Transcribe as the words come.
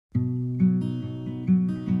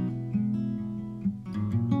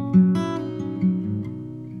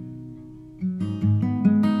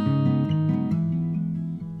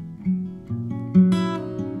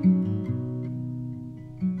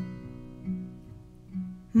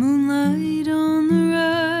Moonlight on the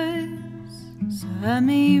rise, so I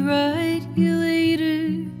may write you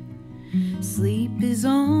later. Sleep is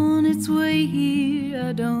on its way here,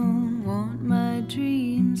 I don't want my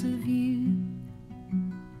dreams of you.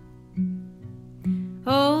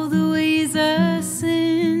 All the ways I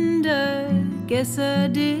sinned, I guess I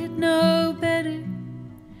did know better.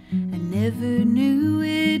 I never knew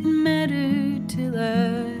it mattered till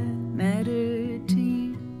I mattered to you.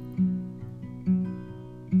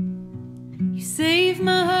 You saved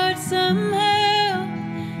my heart somehow,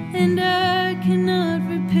 and I cannot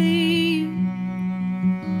repay you.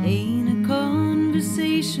 Ain't a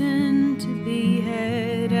conversation to be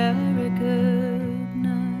had, I recognize.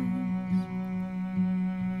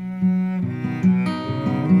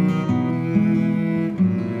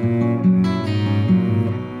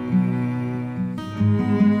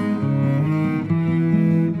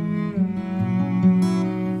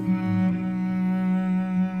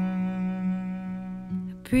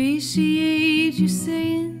 Appreciate you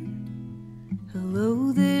saying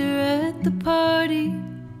hello there at the party.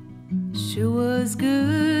 Sure was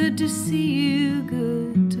good to see you,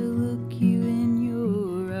 good to look you in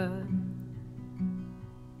your eye.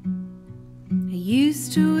 I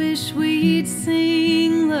used to wish we'd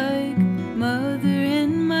sing like mother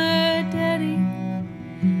and my daddy,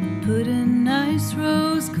 put a nice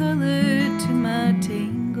rose color to my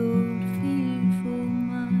tangled, fearful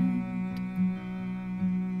mind.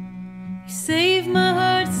 You saved my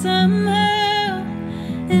heart somehow,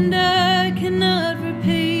 and I cannot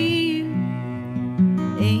repay you.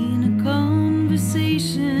 Ain't a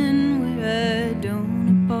conversation where I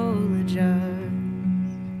don't apologize.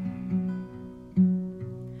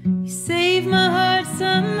 You saved my heart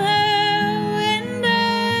somehow, and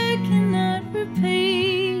I cannot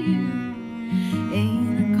repay you.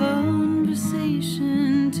 Ain't a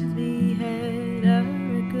conversation to be had, I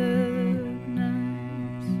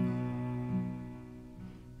recognize.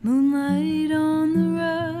 Moonlight on the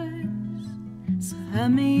rise, so I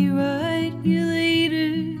may rise